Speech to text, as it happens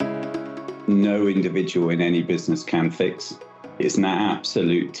no individual in any business can fix. It's an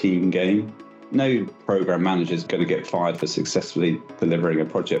absolute team game. No program manager is going to get fired for successfully delivering a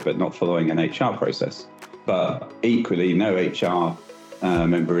project but not following an HR process. But equally, no HR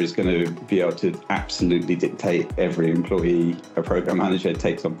member is going to be able to absolutely dictate every employee a program manager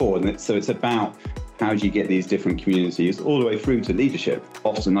takes on board. And so it's about how do you get these different communities all the way through to leadership.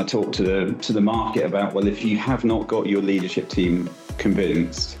 Often I talk to the market about, well, if you have not got your leadership team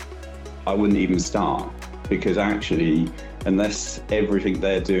convinced, I wouldn't even start, because actually, unless everything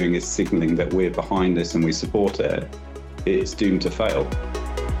they're doing is signaling that we're behind this and we support it, it's doomed to fail.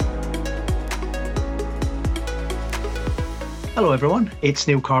 Hello everyone, it's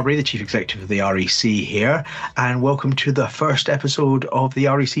Neil Carberry, the Chief Executive of the REC here, and welcome to the first episode of the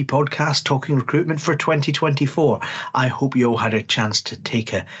REC podcast, Talking Recruitment for 2024. I hope you all had a chance to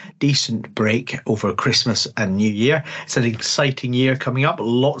take a decent break over Christmas and New Year. It's an exciting year coming up,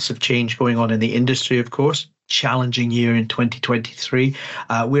 lots of change going on in the industry, of course. Challenging year in 2023.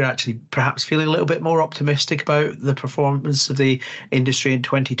 We're actually perhaps feeling a little bit more optimistic about the performance of the industry in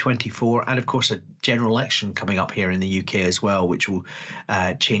 2024, and of course a general election coming up here in the UK as well, which will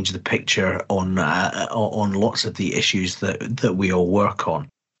change the picture on lots of the issues that we all work on.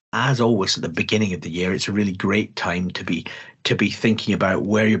 As always, at the beginning of the year, it's a really great time to be thinking about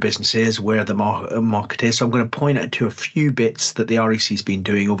where your business is, where the market is. So I'm going to point out to a few bits that the REC's been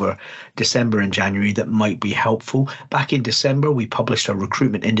doing over December and January that might be helpful. Back in December, we published our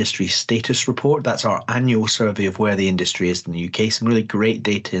recruitment industry status report. That's our annual survey of where the industry is in the UK. Some really great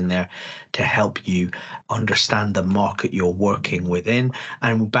data in there to help you understand the market you're working within.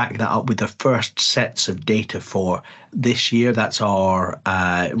 And we'll back that up with the first sets of data for this year. That's our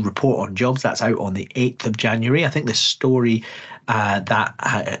report on jobs. That's out on the 8th of January. I think the story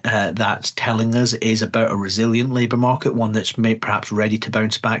that's telling us is about a resilient labour market, one that's perhaps ready to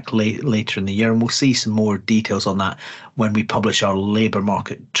bounce back later in the year. And we'll see some more details on that when we publish our labour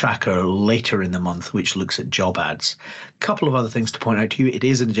market tracker later in the month, which looks at job ads. A couple of other things to point out to you. It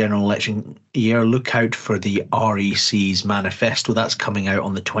is a general election year. Look out for the REC's manifesto. That's coming out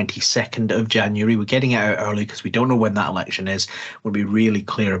on the 22nd of January. We're getting it out early because we don't know when that election is. We'll be really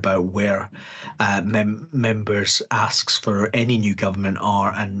clear about where members' asks for any new government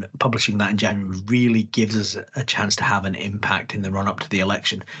are, and publishing that in January really gives us a chance to have an impact in the run-up to the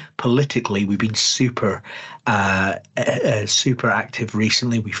election. Politically, we've been super active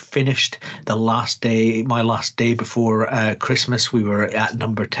recently. We finished my last day before Christmas. We were at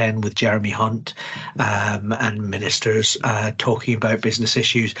number 10 with Jeremy Hunt and ministers talking about business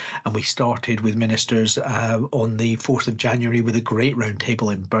issues, and we started with ministers on the 4th of January with a great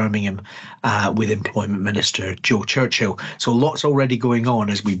roundtable in Birmingham with Employment Minister Joe Churchill. So lots already going on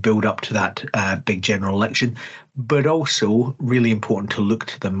as we build up to that big general election, but also really important to look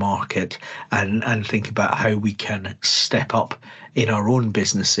to the market and think about how we can step up in our own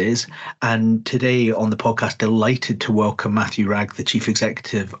businesses. And today on the podcast, delighted to welcome Matthew Wragg, the Chief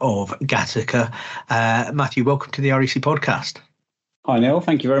Executive of Gattaca. Matthew, welcome to the REC podcast. Hi, Neil.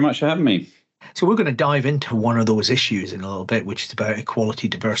 Thank you very much for having me. So we're going to dive into one of those issues in a little bit, which is about equality,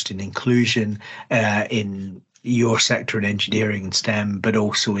 diversity and inclusion in your sector in engineering and STEM, but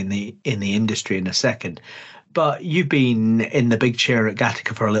also in the industry in a second. But you've been in the big chair at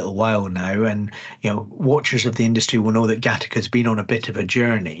Gattaca for a little while now, and watchers of the industry will know that Gattaca's been on a bit of a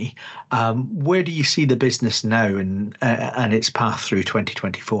journey. Where do you see the business now and its path through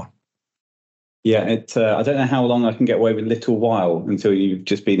 2024? Yeah, I don't know how long I can get away with little while until you've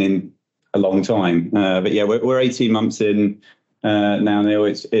just been in a long time. But yeah, we're 18 months in now, Neil.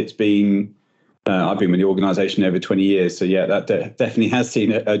 It's been. I've been with the organisation over 20 years, so yeah, that definitely has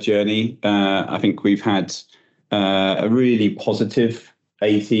seen a journey. I think we've had a really positive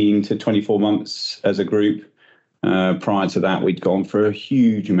 18 to 24 months as a group. Prior to that, we'd gone through a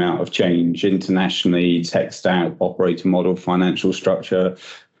huge amount of change internationally: tech stack, operating model, financial structure,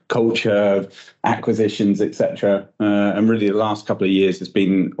 culture, acquisitions, etc. And really, the last couple of years has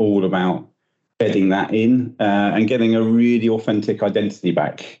been all about bedding that in and getting a really authentic identity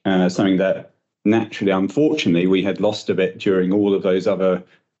back. Something that naturally, unfortunately, we had lost a bit during all of those other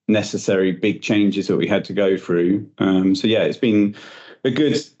necessary big changes that we had to go through. So yeah, it's been a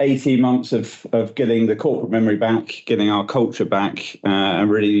good 18 months of getting the corporate memory back, getting our culture back, and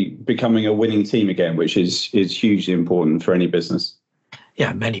really becoming a winning team again, which is hugely important for any business.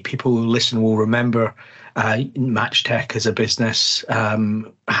 Yeah, many people who listen will remember Match Tech as a business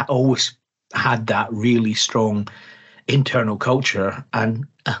always had that really strong internal culture, and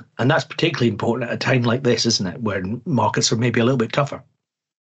that's particularly important at a time like this, isn't it, where markets are maybe a little bit tougher?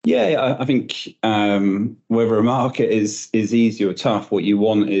 Yeah, I think whether a market is easy or tough, what you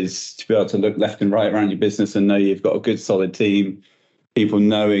want is to be able to look left and right around your business and know you've got a good solid team, people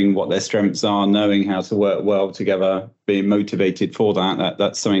knowing what their strengths are, knowing how to work well together, being motivated for that.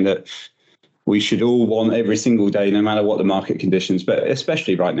 That's something that we should all want every single day, no matter what the market conditions, but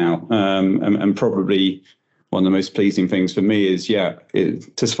especially right now. And probably one of the most pleasing things for me is,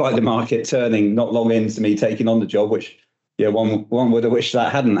 despite the market turning not long into me taking on the job, which, one would have wished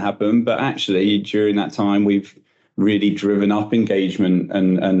that hadn't happened. But actually, during that time, we've really driven up engagement,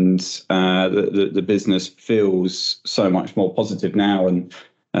 and the business feels so much more positive now. And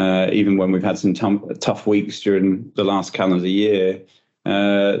even when we've had some tough weeks during the last calendar year,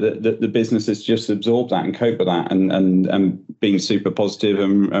 the business has just absorbed that and coped with that, and being super positive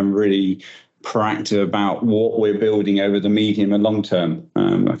and really proactive about what we're building over the medium and long term.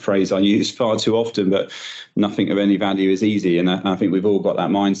 A phrase I use far too often, but nothing of any value is easy. And I think we've all got that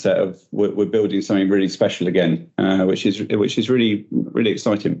mindset of we're building something really special again, which is really, really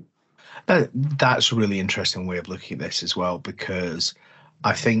exciting. That's a really interesting way of looking at this as well, because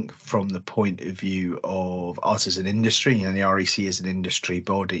I think from the point of view of us as an industry and the REC as an industry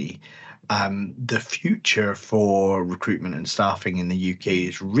body, the future for recruitment and staffing in the UK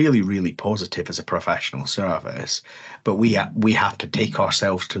is really, really positive as a professional service. But we have to take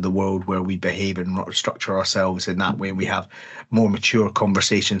ourselves to the world where we behave and structure ourselves in that way. We have more mature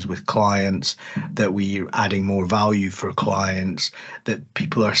conversations with clients, that we're adding more value for clients, that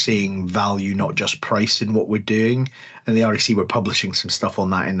people are seeing value, not just price in what we're doing. And the REC, we're publishing some stuff on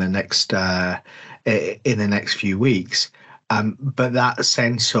that in the next few weeks. But that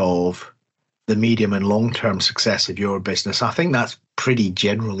sense of the medium and long-term success of your business, I think that's pretty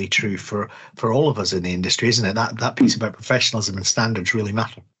generally true for all of us in the industry, isn't it? That piece about professionalism and standards really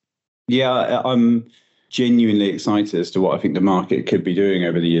matter. Yeah, I'm genuinely excited as to what I think the market could be doing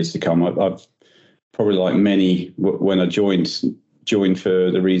over the years to come. I've probably, like many, when I joined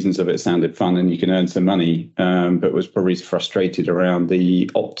for the reasons of it sounded fun and you can earn some money, but was probably frustrated around the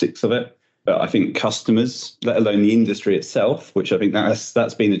optics of it. But I think customers, let alone the industry itself, which I think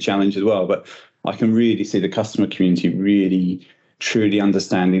that's been a challenge as well. But I can really see the customer community really, truly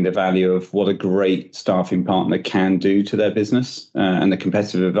understanding the value of what a great staffing partner can do to their business, and the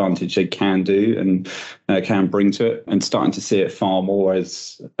competitive advantage they can do and can bring to it, and starting to see it far more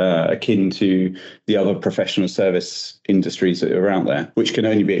as akin to the other professional service industries that are out there, which can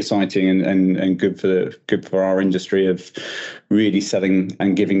only be exciting and good for our industry of really selling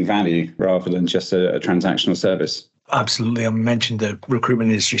and giving value rather than just a transactional service. Absolutely. I mentioned the recruitment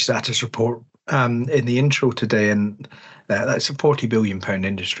industry status report in the intro today, and that's a £40 billion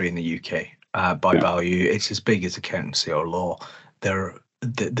industry in the UK by value. It's as big as accountancy or law.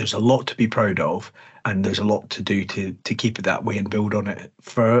 There's a lot to be proud of, and there's a lot to do to keep it that way and build on it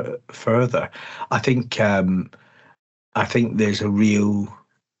further. I think there's a real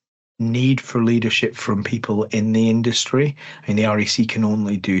need for leadership from people in the industry. I mean, the REC can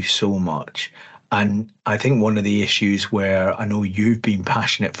only do so much. And I think one of the issues where I know you've been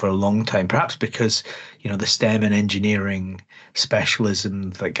passionate for a long time, perhaps because, the STEM and engineering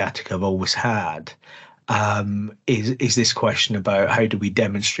specialism that Gattaca have always had, is this question about how do we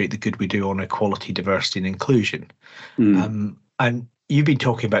demonstrate the good we do on equality, diversity and inclusion? And you've been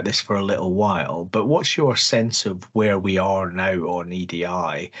talking about this for a little while, but what's your sense of where we are now on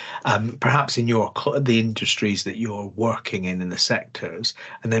EDI, perhaps in the industries that you're working in the sectors,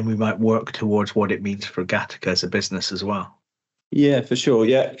 and then we might work towards what it means for Gattaca as a business as well? Yeah, for sure.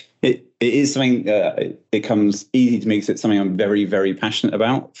 Yeah, it is something it comes easy to me because it's something I'm very, very passionate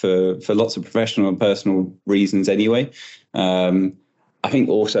about for lots of professional and personal reasons anyway. I think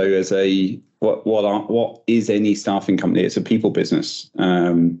also as what is any staffing company? It's a people business.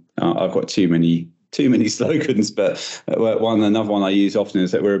 I've got too many slogans, but another one I use often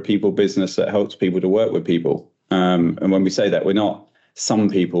is that we're a people business that helps people to work with people. And when we say that, we're not some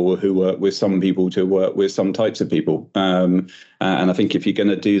people who work with some people to work with some types of people. And I think if you're going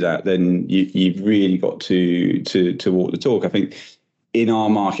to do that, then you've really got to walk the talk. I think in our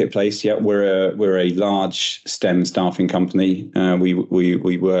marketplace, we're a large STEM staffing company.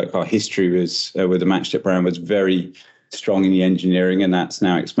 We work. Our history was with the Matchtip brand was very strong in the engineering, and that's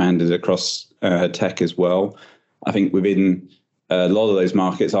now expanded across tech as well. I think within a lot of those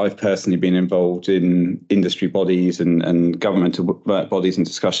markets, I've personally been involved in industry bodies and governmental bodies and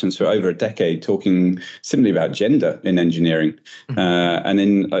discussions for over a decade, talking simply about gender in engineering. And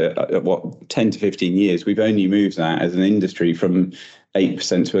in 10 to 15 years, we've only moved that as an industry from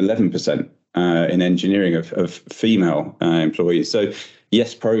 8% to 11% in engineering of female employees. So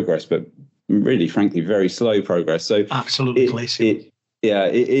yes, progress, but really, frankly, very slow progress. So absolutely, Yeah,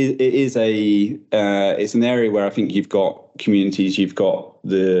 it's an area where I think you've got communities, you've got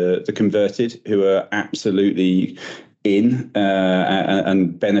the converted who are absolutely in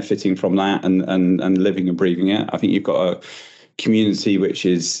and benefiting from that and living and breathing it. I think you've got a community which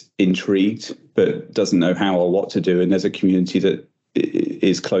is intrigued but doesn't know how or what to do, and there's a community that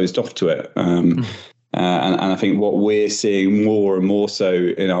is closed off to it. And I think what we're seeing more and more so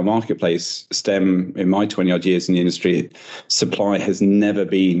in our marketplace, STEM, in my 20 odd years in the industry, supply has never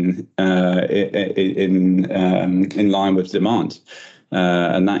been in line with demand.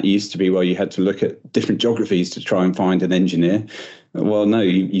 And that used to be where you had to look at different geographies to try and find an engineer. Well, no,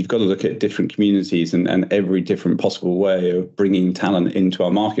 you've got to look at different communities and every different possible way of bringing talent into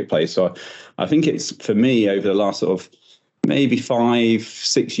our marketplace. So I think it's, for me, over the last sort of maybe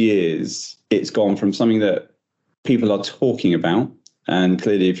 5-6 years, it's gone from something that people are talking about. And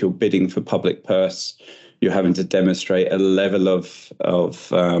clearly, if you're bidding for public purse, you're having to demonstrate a level of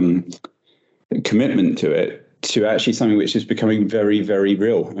commitment to it, to actually something which is becoming very, very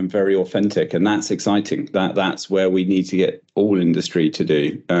real and very authentic. And that's exciting. That's where we need to get all industry to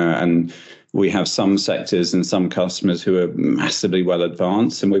do. And we have some sectors and some customers who are massively well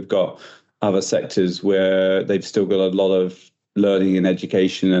advanced, and we've got other sectors where they've still got a lot of learning and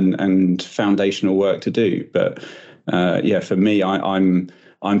education and foundational work to do. But for me, I'm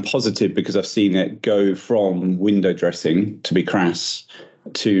positive because I've seen it go from window dressing, to be crass,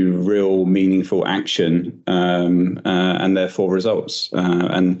 to real meaningful action and therefore results.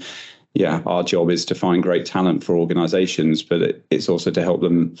 And our job is to find great talent for organizations, but it's also to help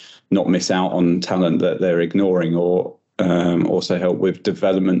them not miss out on talent that they're ignoring, or also help with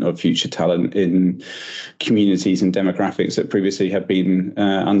development of future talent in communities and demographics that previously have been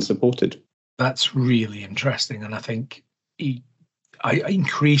unsupported. That's really interesting. And I think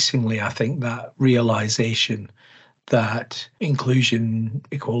increasingly, I think that realization that inclusion,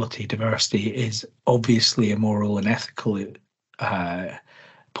 equality, diversity is obviously a moral and ethical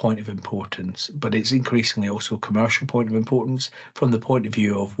point of importance, but it's increasingly also a commercial point of importance from the point of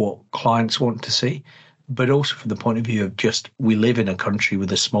view of what clients want to see, but also from the point of view of just, we live in a country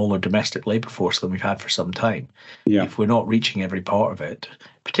with a smaller domestic labour force than we've had for some time. Yeah. If we're not reaching every part of it,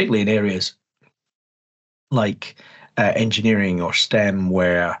 particularly in areas like engineering or STEM,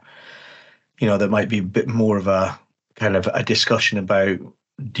 where, there might be a bit more of a kind of a discussion about,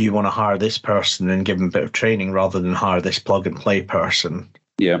 do you want to hire this person and give them a bit of training rather than hire this plug and play person?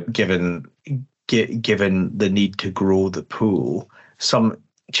 Yeah. Given the need to grow the pool, some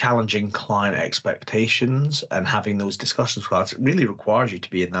challenging client expectations and having those discussions with clients, it really requires you to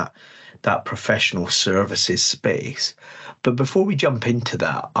be in that professional services space. But before we jump into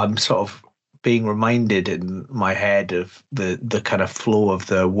that, I'm sort of being reminded in my head of the kind of flow of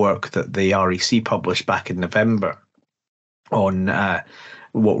the work that the REC published back in November on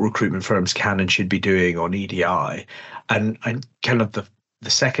what recruitment firms can and should be doing on EDI. And kind of the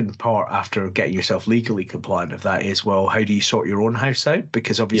second part after getting yourself legally compliant of that is, well, how do you sort your own house out?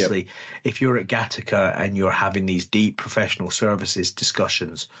 Because obviously, if you're at Gattaca and you're having these deep professional services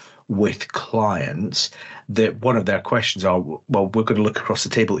discussions with clients, that one of their questions are, well, we're going to look across the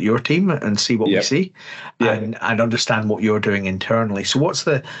table at your team and see what we see and understand what you're doing internally. So what's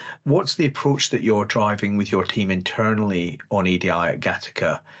the approach that you're driving with your team internally on EDI at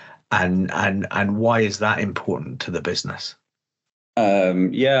Gattaca, and why is that important to the business?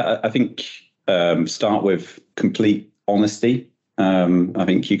 I think start with complete honesty. I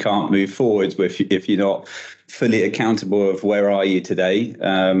think you can't move forwards if you're not fully accountable of where are you today.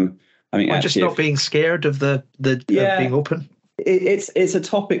 I mean, just not being scared of of being open. It's a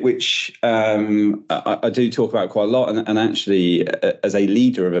topic which I do talk about quite a lot, and actually, as a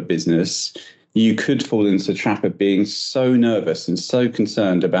leader of a business, you could fall into the trap of being so nervous and so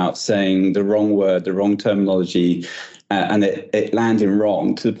concerned about saying the wrong word, the wrong terminology, and it landing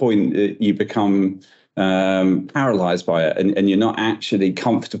wrong to the point that you become paralyzed by it, and you're not actually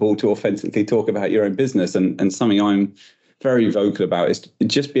comfortable to authentically talk about your own business. And something I'm very vocal about is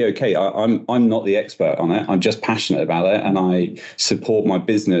just be okay. I'm not the expert on it. I'm just passionate about it, and I support my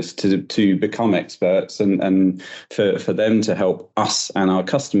business to become experts and for them to help us and our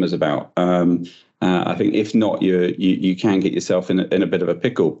customers about. I think if not, you can get yourself in a bit of a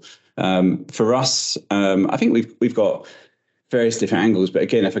pickle. For us, I think we've got various different angles. But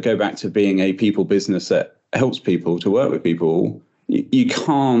again, if I go back to being a people business that helps people to work with people, you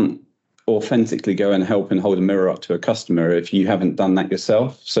can't authentically go and help and hold a mirror up to a customer if you haven't done that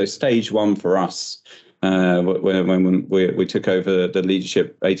yourself. So stage one for us, when we took over the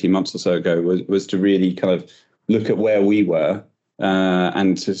leadership 18 months or so ago, was to really kind of look at where we were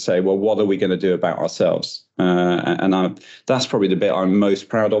and to say, well, what are we going to do about ourselves? That's probably the bit I'm most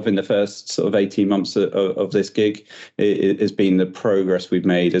proud of in the first sort of 18 months of this gig. It has been the progress we've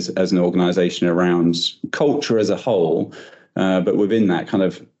made as an organisation around culture as a whole, but within that kind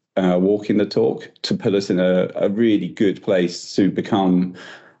of walking the talk to put us in a really good place to become,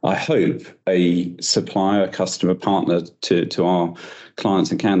 I hope, a supplier, customer, partner to our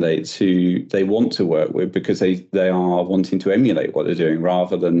clients and candidates who they want to work with because they are wanting to emulate what they're doing,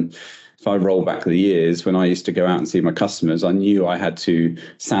 rather than, if I roll back the years when I used to go out and see my customers, I knew I had to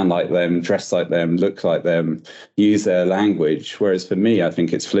sound like them, dress like them, look like them, use their language. Whereas for me, I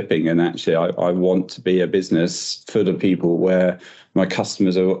think it's flipping. And actually, I want to be a business full of people where my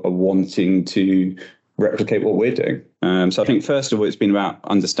customers are wanting to replicate what we're doing. So I think, first of all, it's been about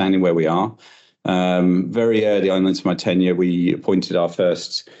understanding where we are. Very early on into my tenure, we appointed our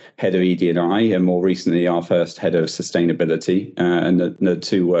first head of ED&I and more recently our first head of sustainability. And the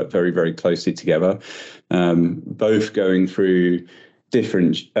two work very, very closely together, both going through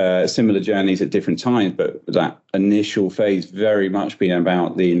different similar journeys at different times. But that initial phase very much been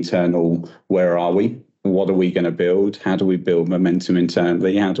about the internal, where are we? What are we going to build? How do we build momentum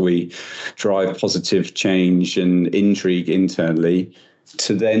internally? How do we drive positive change and intrigue internally,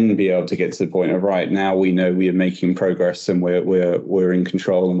 to then be able to get to the point of, right, now we know we are making progress and we're in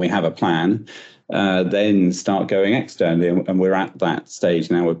control and we have a plan, then start going externally. And we're at that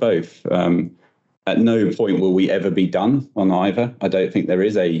stage now with both. At no point will we ever be done on either. I don't think there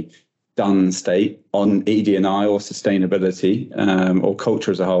is a done state on ED&I or sustainability or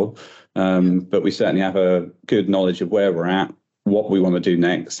culture as a whole. But we certainly have a good knowledge of where we're at, what we want to do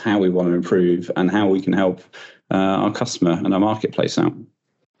next, how we want to improve, and how we can help our customer and our marketplace out.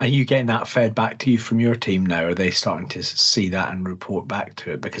 Are you getting that fed back to you from your team now? Are they starting to see that and report back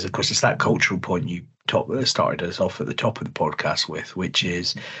to it? Because, of course, it's that cultural point you started us off at the top of the podcast with, which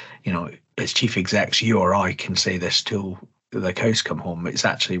is, as chief execs, you or I can say this till the cows come home. It's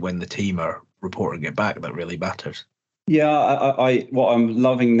actually when the team are reporting it back that really matters. Yeah, I what I'm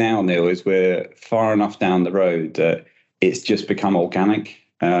loving now, Neil, is we're far enough down the road that it's just become organic.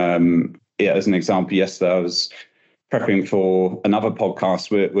 As an example, yesterday I was prepping for another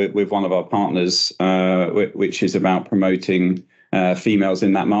podcast with one of our partners, which is about promoting females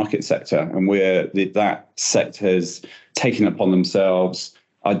in that market sector. And that sector has taken upon themselves,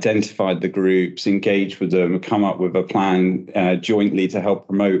 identified the groups, engaged with them, come up with a plan jointly to help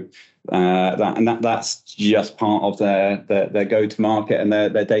promote that. And that's just part of their go-to-market and their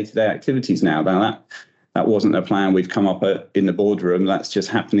day-to-day activities now. That wasn't a plan we've come up in the boardroom. That's just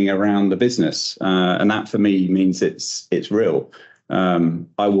happening around the business. And that for me means it's real.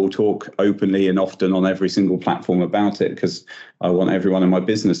 I will talk openly and often on every single platform about it because I want everyone in my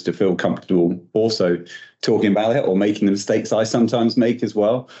business to feel comfortable also talking about it or making the mistakes I sometimes make as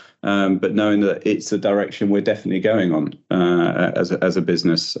well. But knowing that it's a direction we're definitely going on as a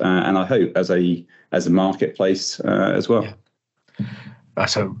business, and I hope as a marketplace as well. Yeah.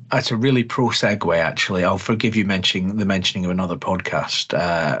 That's a really pro segue, actually. I'll forgive you mentioning of another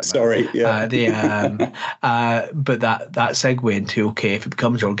podcast. Sorry, yeah. But that segue into, okay, if it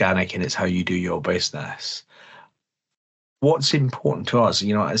becomes organic and it's how you do your business, what's important to us,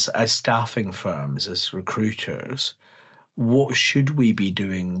 as staffing firms, as recruiters, what should we be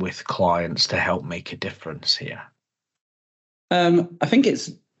doing with clients to help make a difference here? I think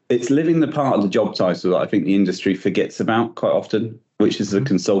it's living the part of the job title that I think the industry forgets about quite often, which is the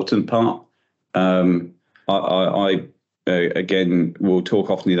consultant part. I again, will talk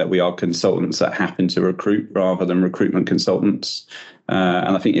often that we are consultants that happen to recruit rather than recruitment consultants.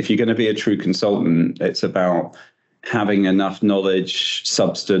 And I think if you're going to be a true consultant, it's about having enough knowledge,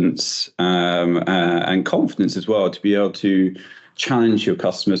 substance, and confidence as well to be able to challenge your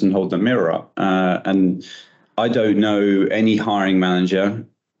customers and hold the mirror up. And I don't know any hiring manager,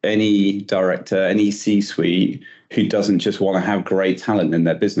 any director, any C-suite who doesn't just want to have great talent in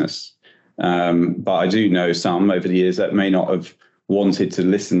their business. But I do know some over the years that may not have wanted to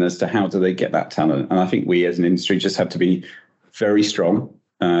listen as to how do they get that talent. And I think we as an industry just have to be very strong,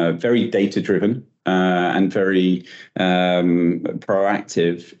 very data-driven, and very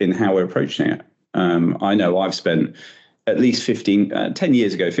proactive in how we're approaching it. I know I've spent at least 15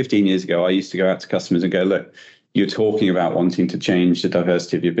 years ago, I used to go out to customers and go, look, you're talking about wanting to change the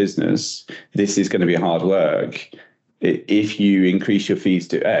diversity of your business. This is going to be hard work. If you increase your fees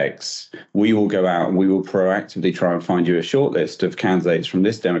to X, we will go out and we will proactively try and find you a short list of candidates from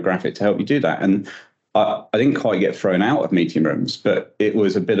this demographic to help you do that. And I didn't quite get thrown out of meeting rooms, but it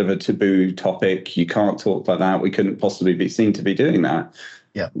was a bit of a taboo topic. You can't talk like that. We couldn't possibly be seen to be doing that.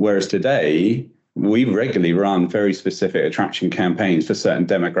 Yeah. Whereas today, we regularly run very specific attraction campaigns for certain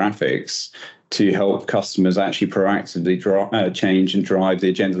demographics. to help customers actually proactively change and drive the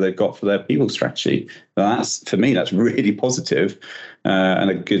agenda they've got for their people strategy. That's, for me, that's really positive, and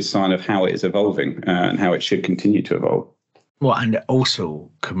a good sign of how it is evolving and how it should continue to evolve. Well, and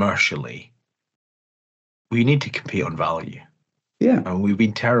also commercially, we need to compete on value. Yeah. And we've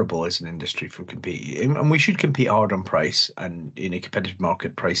been terrible as an industry for competing. And we should compete hard on price. And in a competitive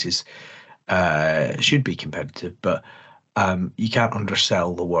market, prices should be competitive. But you can't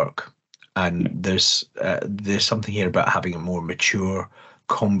undersell the work. And there's something here about having a more mature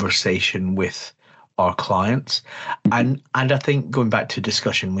conversation with our clients. And I think going back to a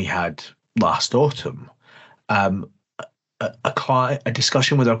discussion we had last autumn, a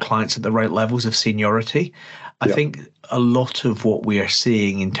discussion with our clients at the right levels of seniority. I think a lot of what we are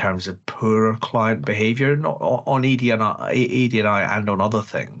seeing in terms of poorer client behaviour, not on EDI and on other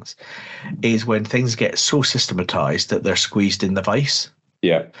things, is when things get so systematised that they're squeezed in the vice.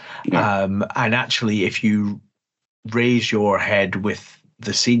 Yeah. And actually, if you raise your head with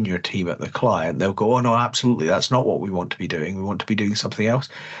the senior team at the client, they'll go, oh no, absolutely, that's not what we want to be doing. We want to be doing something else.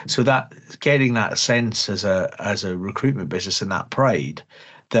 So that getting that sense as a recruitment business and that pride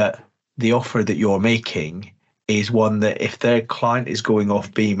that the offer that you're making is one that if their client is going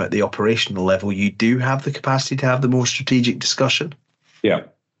off beam at the operational level, you do have the capacity to have the more strategic discussion. Yeah.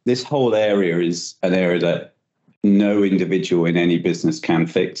 This whole area is an area that no individual in any business can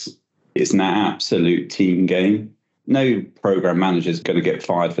fix. It's an absolute team game. No program manager is going to get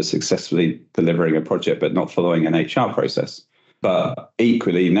fired for successfully delivering a project but not following an HR process. But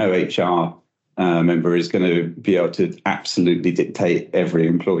equally, no HR member is going to be able to absolutely dictate every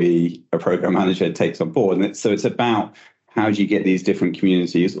employee a program manager takes on board. And so it's about how do you get these different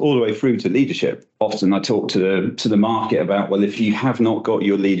communities all the way through to leadership. Often I talk to the market about, well, if you have not got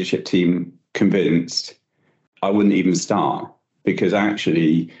your leadership team convinced, I wouldn't even start, because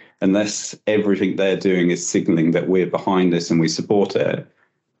actually, unless everything they're doing is signaling that we're behind this and we support it,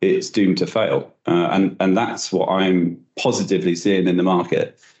 it's doomed to fail. And that's what I'm positively seeing in the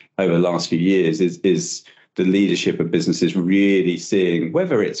market over the last few years is the leadership of businesses really seeing,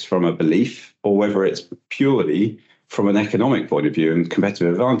 whether it's from a belief or whether it's purely from an economic point of view and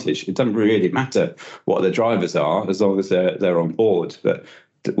competitive advantage. It doesn't really matter what the drivers are as long as they're on board. But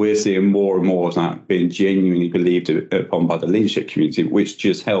we're seeing more and more of that being genuinely believed upon by the leadership community, which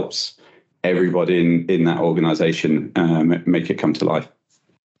just helps everybody in that organisation make it come to life.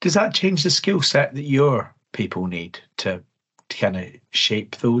 Does that change the skill set that your people need to kind of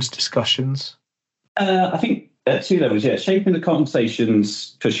shape those discussions? I think at two levels, yeah. Shaping the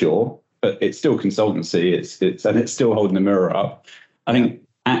conversations for sure, but it's still consultancy. It's still holding the mirror up. I think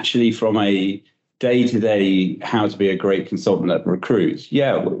actually from a day-to-day how to be a great consultant that recruits,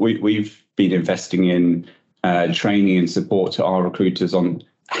 yeah, we've been investing in training and support to our recruiters on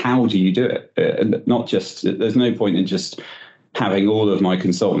how do you do it. And not just, there's no point in just having all of my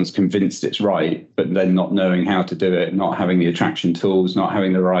consultants convinced it's right, but then not knowing how to do it, not having the attraction tools, not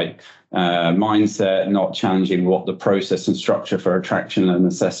having the right mindset, not challenging what the process and structure for attraction and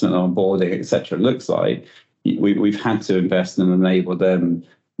assessment, onboarding, etc. looks like. We've had to invest and enable them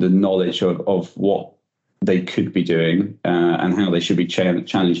the knowledge of what they could be doing and how they should be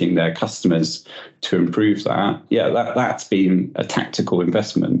challenging their customers to improve that. Yeah, that's been a tactical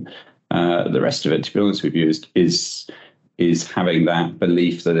investment. The rest of it, to be honest with you, is having that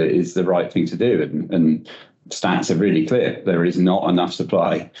belief that it is the right thing to do. And stats are really clear. There is not enough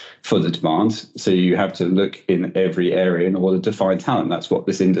supply for the demand. So you have to look in every area in order to find talent. That's what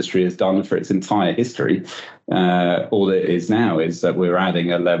this industry has done for its entire history. All it is now is that we're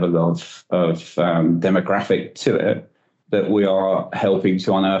adding a level of demographic to it that we are helping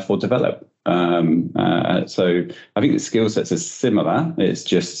to unearth or develop. So I think the skill sets are similar. It's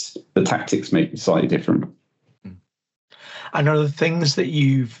just the tactics make it slightly different. And are the things that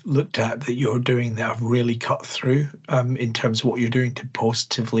you've looked at that you're doing that have really cut through in terms of what you're doing to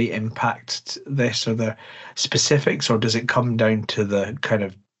positively impact this? Are there specifics, or does it come down to the kind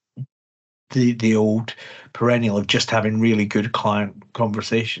of the old perennial of just having really good client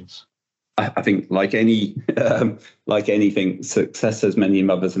conversations? I think like anything, success has many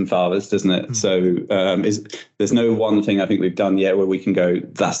mothers and fathers, doesn't it? So there's no one thing I think we've done yet where we can go,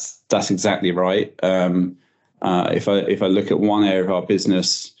 that's exactly right. If I look at one area of our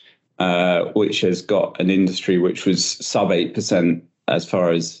business, which has got an industry which was sub 8% as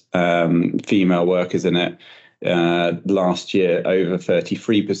far as female workers in it, last year over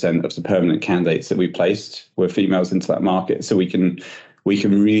 33% of the permanent candidates that we placed were females into that market. So we can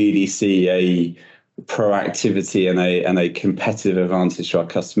really see proactivity and a competitive advantage to our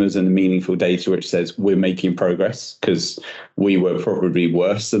customers, and meaningful data which says we're making progress, because we were probably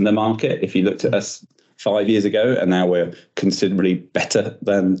worse than the market if you looked at us 5 years ago, and now we're considerably better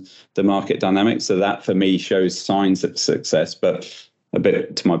than the market dynamics. So that for me shows signs of success. But a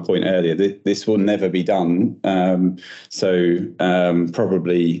bit to my point earlier, this will never be done.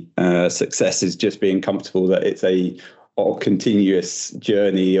 Probably success is just being comfortable that it's a continuous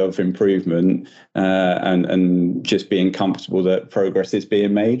journey of improvement, and just being comfortable that progress is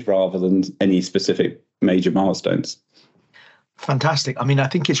being made rather than any specific major milestones. Fantastic. I mean, I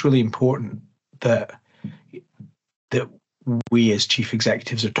think it's really important that we as chief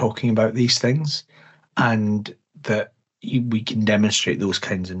executives are talking about these things, and that we can demonstrate those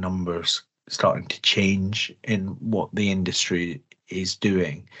kinds of numbers starting to change in what the industry is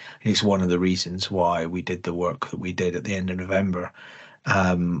doing. And it's one of the reasons why we did the work that we did at the end of November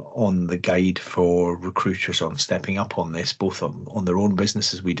on the guide for recruiters on stepping up on this, both on their own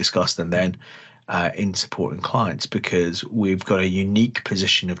business, as we discussed, and then in supporting clients, because we've got a unique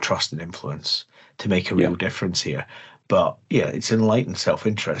position of trust and influence to make a real difference here. But yeah, it's enlightened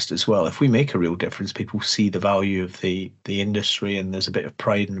self-interest as well. If we make a real difference, people see the value of the industry, and there's a bit of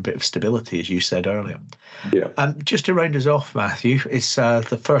pride and a bit of stability, as you said earlier. Yeah. Just to round us off, Matthew, it's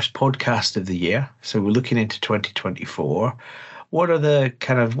the first podcast of the year, so we're looking into 2024.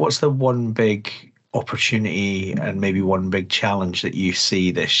 What's the one big opportunity and maybe one big challenge that you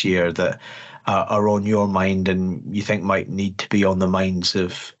see this year that are on your mind and you think might need to be on the minds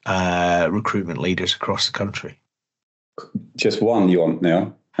of recruitment leaders across the country? Just one you want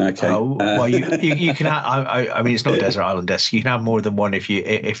now? Okay. Well, you can. I mean, it's not Desert Island Disc. You can have more than one if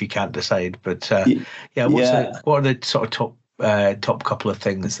you can't decide. But what are the sort of top couple of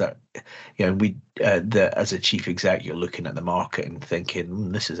things that that as a chief exec you're looking at the market and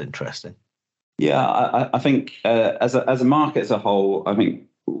thinking this is interesting? Yeah, I think as a market as a whole, I think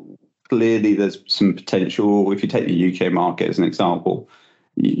clearly there's some potential. If you take the UK market as an example,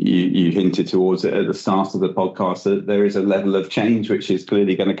 you hinted towards it at the start of the podcast that there is a level of change which is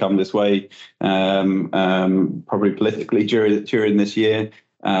clearly going to come this way, probably politically during this year.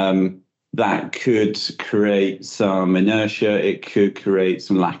 That could create some inertia. It could create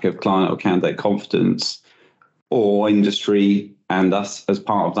some lack of client or candidate confidence, or industry and us as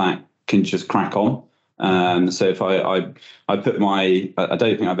part of that can just crack on. So if I put I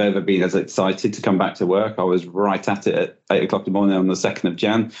don't think I've ever been as excited to come back to work. I was right at it at 8 o'clock in the morning on the 2nd of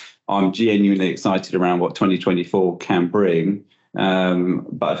Jan. I'm genuinely excited around what 2024 can bring.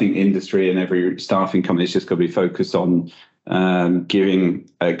 But I think industry and every staffing company is just going to be focused on giving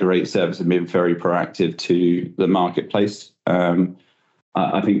a great service and being very proactive to the marketplace.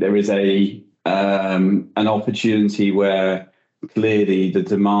 I think there is an opportunity where clearly the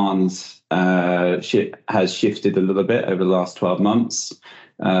demands has shifted a little bit over the last 12 months.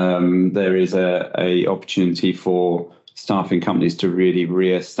 There is a opportunity for staffing companies to really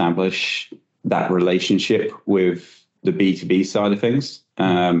re-establish that relationship with the B2B side of things,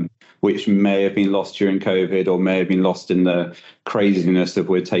 which may have been lost during COVID, or may have been lost in the craziness of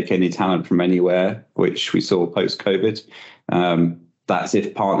we'd take any talent from anywhere, which we saw post-COVID. That's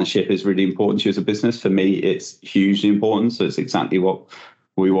if partnership is really important to you as a business. For me, it's hugely important. So it's exactly what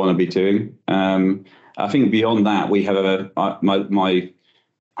we want to be doing. I think beyond that, we have my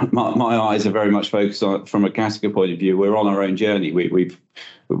eyes are very much focused on, from a Gattaca point of view, we're on our own journey. We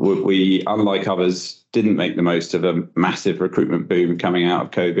unlike others, didn't make the most of a massive recruitment boom coming out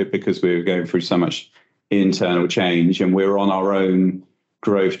of COVID because we were going through so much internal change, and we're on our own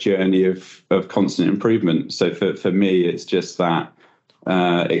growth journey of constant improvement. So for me, it's just that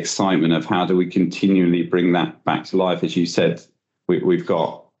excitement of how do we continually bring that back to life. As you said, we've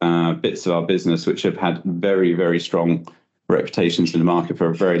got bits of our business which have had very, very strong reputations in the market for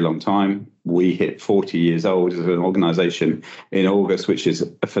a very long time. We hit 40 years old as an organisation in August, which is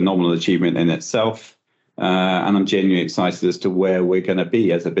a phenomenal achievement in itself. And I'm genuinely excited as to where we're going to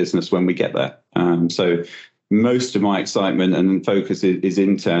be as a business when we get there. So most of my excitement and focus is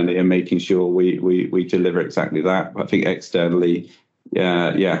internally and making sure we deliver exactly that. I think externally,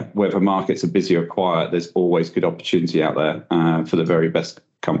 whether markets are busy or quiet, there's always good opportunity out there for the very best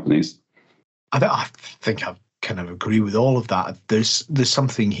companies. I think I kind of agree with all of that. There's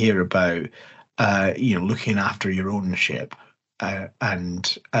something here about looking after your ownership,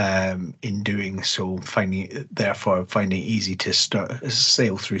 and in doing so, finding it easy to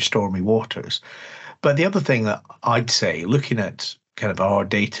sail through stormy waters. But the other thing that I'd say, looking at kind of our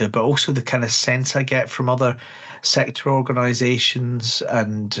data, but also the kind of sense I get from other sector organisations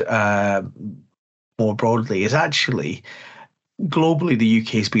and more broadly, is actually globally the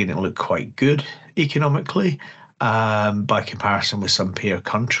UK is beginning to look quite good economically by comparison with some peer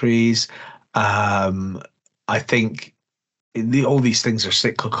countries. I think all these things are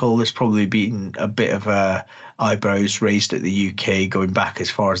cyclical. There's probably been a bit of eyebrows raised at the UK going back as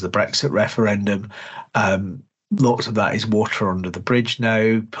far as the Brexit referendum. Lots of that is water under the bridge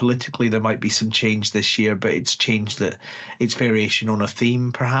now. Politically, there might be some change this year, but it's change that it's variation on a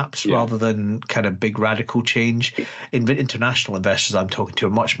theme, perhaps, rather than kind of big radical change. International investors I'm talking to are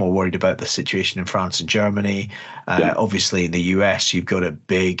much more worried about the situation in France and Germany. Obviously, in the US, you've got a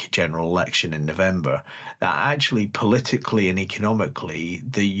big general election in November. Actually, politically and economically,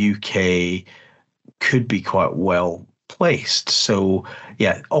 the UK could be quite well placed. So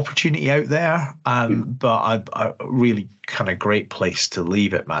opportunity out there, but a really kind of great place to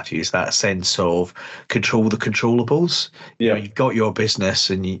leave it, Matthew, is that sense of control the controllables. You've got your business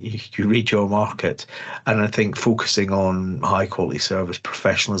and you read your market, and I think focusing on high quality service,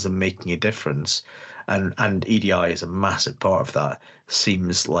 professionalism, making a difference, and EDI is a massive part of that,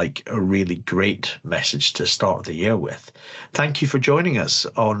 seems like a really great message to start the year with. Thank you for joining us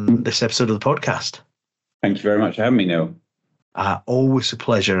on this episode of the podcast. Thank you very much for having me, Neil. Always a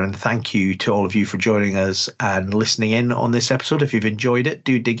pleasure, and thank you to all of you for joining us and listening in on this episode. If you've enjoyed it,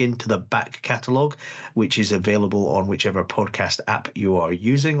 do dig into the back catalogue, which is available on whichever podcast app you are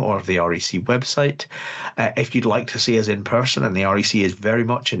using or the REC website. If you'd like to see us in person, and the REC is very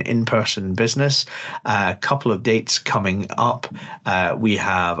much an in-person business, a couple of dates coming up. We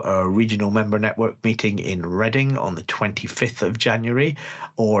have a regional member network meeting in Reading on the 25th of January,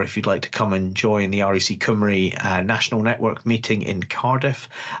 or if you'd like to come and join the REC Cymru national network meeting in Cardiff,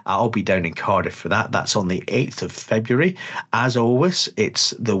 I'll be down in Cardiff for that. That's on the 8th of February. As always,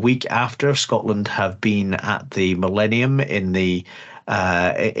 it's the week after Scotland have been at the Millennium in the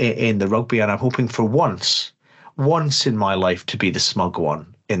rugby, and I'm hoping for once in my life to be the smug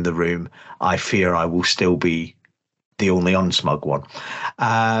one in the room. I fear I will still be the only unsmug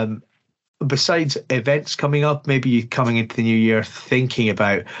one. Besides events coming up, maybe you're coming into the new year thinking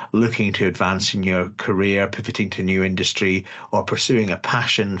about looking to advance in your career, pivoting to a new industry, or pursuing a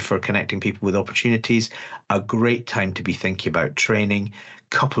passion for connecting people with opportunities, a great time to be thinking about training.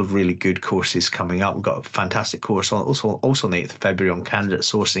 Couple of really good courses coming up. We've got a fantastic course also on the 8th of February on candidate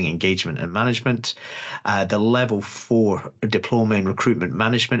sourcing, engagement and management. The level 4 diploma in recruitment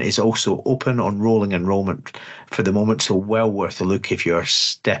management is also open on rolling enrollment for the moment, so well worth a look if you're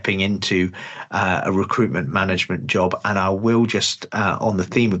stepping into a recruitment management job. And I will just, on the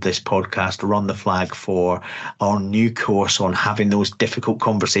theme of this podcast, run the flag for our new course on having those difficult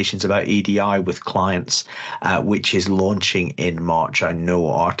conversations about EDI with clients, which is launching in March. I know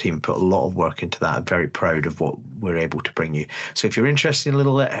our team put a lot of work into that. I'm very proud of what we're able to bring you. So if you're interested in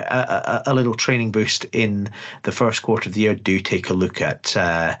a little training boost in the first quarter of the year, do take a look at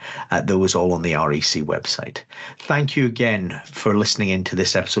those all on the REC website. Thank you again for listening into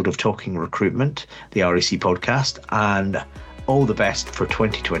this episode of Talking Recruitment, the REC podcast, and all the best for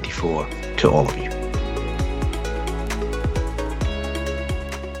 2024 to all of you.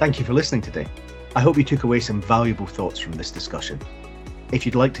 Thank you for listening today. I hope you took away some valuable thoughts from this discussion. If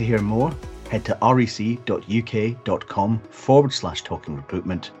you'd like to hear more, head to rec.uk.com/talking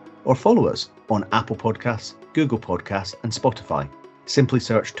recruitment, or follow us on Apple Podcasts, Google Podcasts, and Spotify. Simply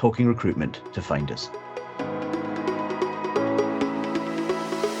search Talking Recruitment to find us.